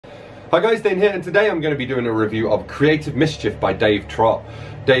Hi guys, Dane here, and today I'm going to be doing a review of Creative Mischief by Dave Trott.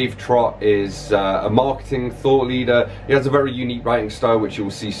 Dave Trott is a marketing thought leader. He has a very unique writing style, which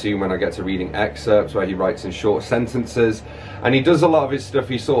you'll see soon when I get to reading excerpts, where he writes in short sentences. And he does a lot of his stuff,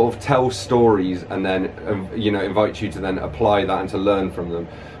 he sort of tells stories and then invites you to then apply that and to learn from them.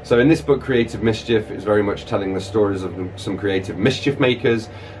 So in this book, Creative Mischief, is very much telling the stories of some creative mischief makers,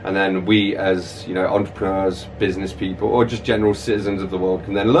 and then we as entrepreneurs, business people, or just general citizens of the world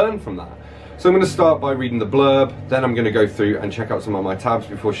can then learn from that. So I'm going to start by reading the blurb, then I'm going to go through and check out some of my tabs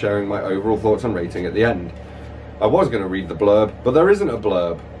before sharing my overall thoughts and rating at the end. I was going to read the blurb, but there isn't a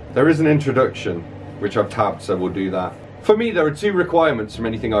blurb. There is an introduction, which I've tabbed, so we'll do that. For me, there are two requirements from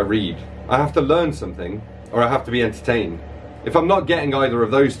anything I read. I have to learn something, or I have to be entertained. If I'm not getting either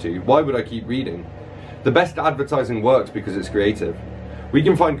of those two, why would I keep reading? The best advertising works because it's creative. We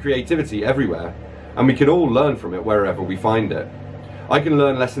can find creativity everywhere, and we can all learn from it wherever we find it. I can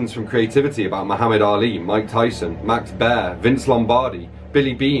learn lessons from creativity about Muhammad Ali, Mike Tyson, Max Baer, Vince Lombardi,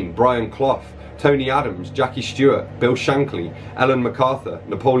 Billy Beane, Brian Clough, Tony Adams, Jackie Stewart, Bill Shankly, Ellen MacArthur,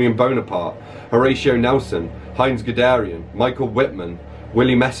 Napoleon Bonaparte, Horatio Nelson, Heinz Guderian, Michael Whitman,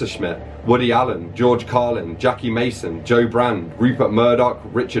 Willie Messerschmitt, Woody Allen, George Carlin, Jackie Mason, Joe Brand, Rupert Murdoch,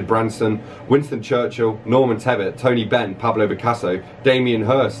 Richard Branson, Winston Churchill, Norman Tebbit, Tony Benn, Pablo Picasso, Damien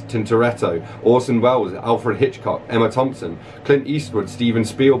Hirst, Tintoretto, Orson Welles, Alfred Hitchcock, Emma Thompson, Clint Eastwood, Steven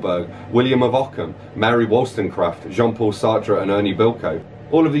Spielberg, William of Ockham, Mary Wollstonecraft, Jean-Paul Sartre and Ernie Bilko.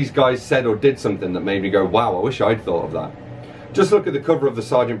 All of these guys said or did something that made me go, wow, I wish I'd thought of that. Just look at the cover of the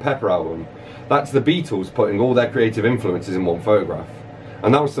Sgt. Pepper album. That's the Beatles putting all their creative influences in one photograph.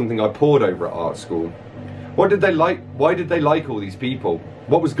 And that was something I pored over at art school. What did they like? Why did they like all these people?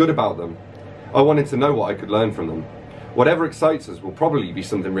 What was good about them? I wanted to know what I could learn from them. Whatever excites us will probably be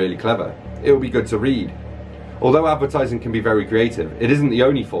something really clever. It will be good to read. Although advertising can be very creative, it isn't the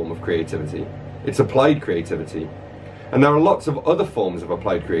only form of creativity. It's applied creativity. And there are lots of other forms of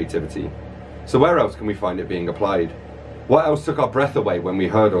applied creativity. So where else can we find it being applied? What else took our breath away when we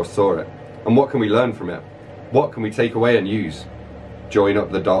heard or saw it? And what can we learn from it? What can we take away and use? Join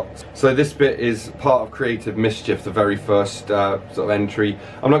up the dots. So this bit is part of Creative Mischief, the very first sort of entry.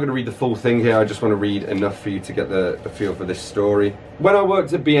 I'm not going to read the full thing here, I just want to read enough for you to get the feel for this story. When I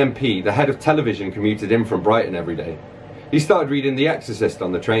worked at BMP, the head of television commuted in from Brighton every day. He started reading The Exorcist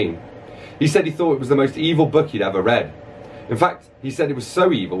on the train. He said he thought it was the most evil book he'd ever read. In fact, he said it was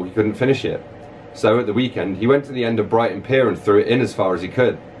so evil he couldn't finish it. So at the weekend, he went to the end of Brighton Pier and threw it in as far as he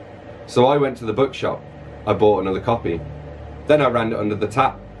could. So I went to the bookshop. I bought another copy. Then I ran it under the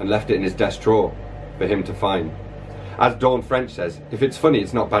tap and left it in his desk drawer for him to find. As Dawn French says, if it's funny,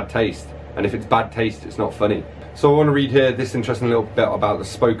 it's not bad taste, and if it's bad taste, it's not funny. So I want to read here this interesting little bit about the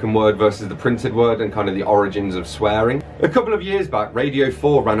spoken word versus the printed word and kind of the origins of swearing. A couple of years back, Radio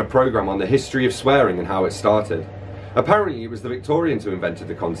 4 ran a programme on the history of swearing and how it started. Apparently it was the Victorians who invented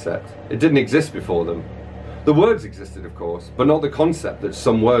the concept. It didn't exist before them. The words existed, of course, but not the concept that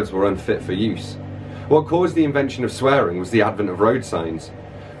some words were unfit for use. What caused the invention of swearing was the advent of road signs.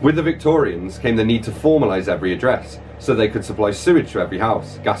 With the Victorians came the need to formalise every address, so they could supply sewage to every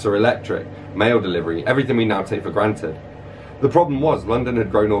house, gas or electric, mail delivery, everything we now take for granted. The problem was London had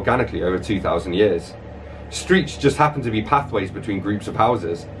grown organically over 2,000 years. Streets just happened to be pathways between groups of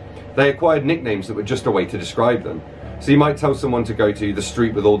houses. They acquired nicknames that were just a way to describe them. So you might tell someone to go to the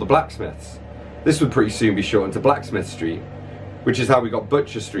street with all the blacksmiths. This would pretty soon be shortened to Blacksmith Street, which is how we got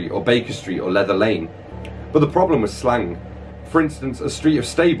Butcher Street or Baker Street or Leather Lane. But the problem was slang. For instance, a street of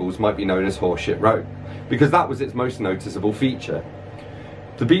stables might be known as Horseshit Row, because that was its most noticeable feature.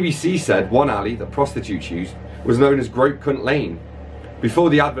 The BBC said one alley that prostitutes used was known as Grope Cunt Lane. Before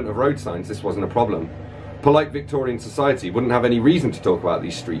the advent of road signs, this wasn't a problem. Polite Victorian society wouldn't have any reason to talk about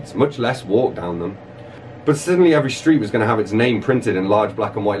these streets, much less walk down them. But suddenly every street was going to have its name printed in large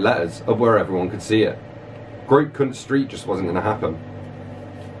black and white letters up where everyone could see it. Grope Cunt Street just wasn't going to happen.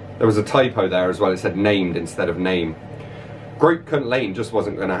 There was a typo there as well, it said named instead of name. Grope Cunt Lane just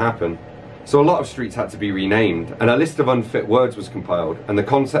wasn't going to happen. So a lot of streets had to be renamed, and a list of unfit words was compiled, and the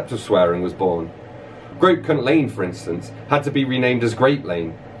concept of swearing was born. Grope Cunt Lane, for instance, had to be renamed as Grape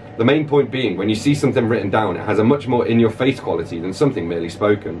Lane. The main point being, when you see something written down, it has a much more in-your-face quality than something merely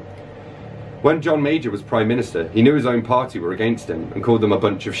spoken. When John Major was Prime Minister, he knew his own party were against him and called them a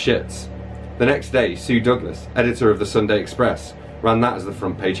bunch of shits. The next day, Sue Douglas, editor of the Sunday Express, ran that as the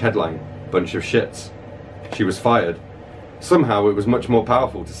front page headline, bunch of shits. She was fired. Somehow it was much more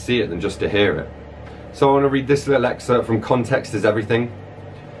powerful to see it than just to hear it. So I want to read this little excerpt from Context is Everything.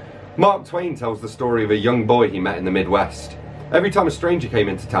 Mark Twain tells the story of a young boy he met in the Midwest. Every time a stranger came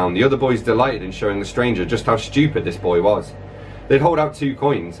into town, the other boys delighted in showing the stranger just how stupid this boy was. They'd hold out 2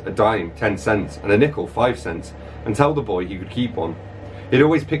 coins, a dime, 10 cents, and a nickel, 5 cents, and tell the boy he could keep one. He'd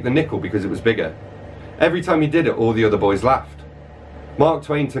always pick the nickel because it was bigger. Every time he did it, all the other boys laughed. Mark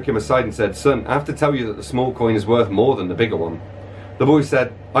Twain took him aside and said, "Son, I have to tell you that the small coin is worth more than the bigger one." The boy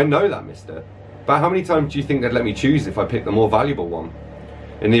said, "I know that, mister, but how many times do you think they'd let me choose if I picked the more valuable one?"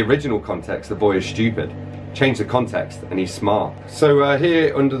 In the original context, the boy is stupid. Change the context and he's smart. So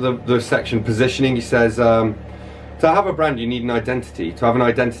here under the section positioning, he says, to have a brand you need an identity. To have an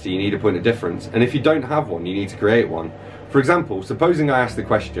identity you need a point of difference. And if you don't have one, you need to create one. For example, supposing I asked the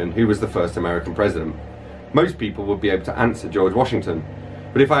question, who was the first American president? Most people would be able to answer George Washington.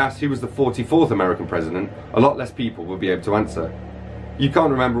 But if I asked who was the 44th American president, a lot less people would be able to answer. You can't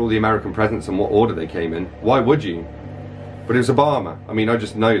remember all the American presidents and what order they came in. Why would you? But it was Obama. I mean, I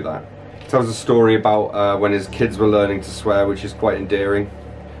just know that. It tells a story about when his kids were learning to swear, which is quite endearing.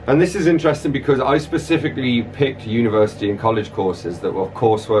 And this is interesting because I specifically picked university and college courses that were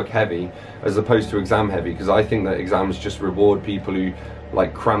coursework heavy as opposed to exam heavy, because I think that exams just reward people who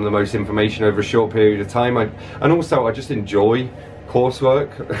like cram the most information over a short period of time. And also I just enjoy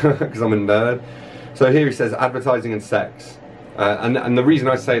coursework because I'm a nerd. So here he says advertising and sex. And the reason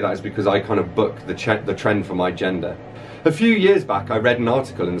I say that is because I kind of book the trend for my gender. A few years back I read an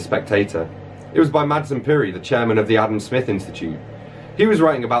article in The Spectator. It was by Madsen Puri, the chairman of the Adam Smith Institute. He was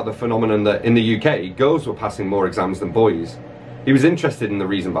writing about the phenomenon that in the UK, girls were passing more exams than boys. He was interested in the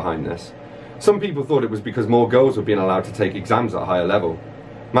reason behind this. Some people thought it was because more girls were being allowed to take exams at a higher level.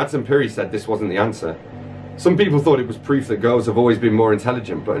 Madsen Puri said this wasn't the answer. Some people thought it was proof that girls have always been more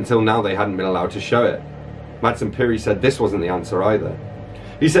intelligent, but until now they hadn't been allowed to show it. Madsen Puri said this wasn't the answer either.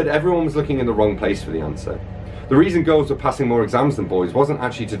 He said everyone was looking in the wrong place for the answer. The reason girls were passing more exams than boys wasn't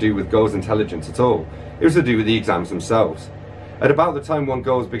actually to do with girls' intelligence at all. It was to do with the exams themselves. At about the time when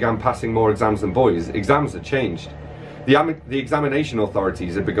girls began passing more exams than boys, exams had changed. The examination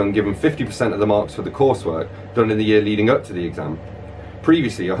authorities had begun giving 50% of the marks for the coursework done in the year leading up to the exam.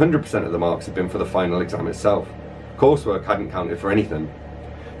 Previously, 100% of the marks had been for the final exam itself. Coursework hadn't counted for anything.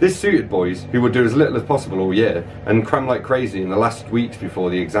 This suited boys who would do as little as possible all year and cram like crazy in the last weeks before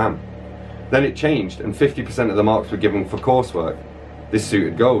the exam. Then it changed and 50% of the marks were given for coursework. This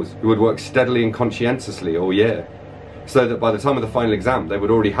suited girls who would work steadily and conscientiously all year, so that by the time of the final exam they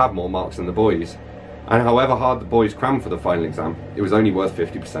would already have more marks than the boys. And however hard the boys crammed for the final exam, it was only worth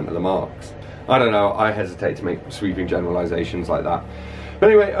 50% of the marks. I don't know, I hesitate to make sweeping generalizations like that. But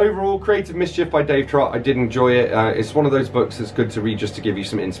anyway, overall, Creative Mischief by Dave Trott, I did enjoy it. It's one of those books that's good to read just to give you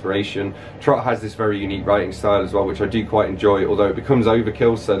some inspiration. Trott has this very unique writing style as well, which I do quite enjoy, although it becomes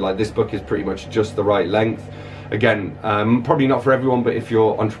overkill, so like this book is pretty much just the right length. Again, probably not for everyone, but if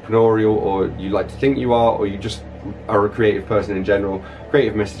you're entrepreneurial or you like to think you are, or you just are a creative person in general,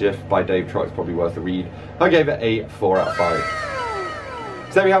 Creative Mischief by Dave Trott is probably worth a read. I gave it a 4 out of 5.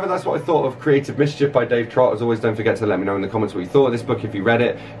 So there we have it, that's what I thought of Creative Mischief by Dave Trott. As always, don't forget to let me know in the comments what you thought of this book if you read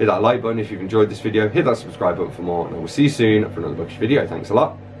it. Hit that like button if you've enjoyed this video, hit that subscribe button for more, and I will see you soon for another bookish video. Thanks a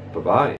lot, bye bye.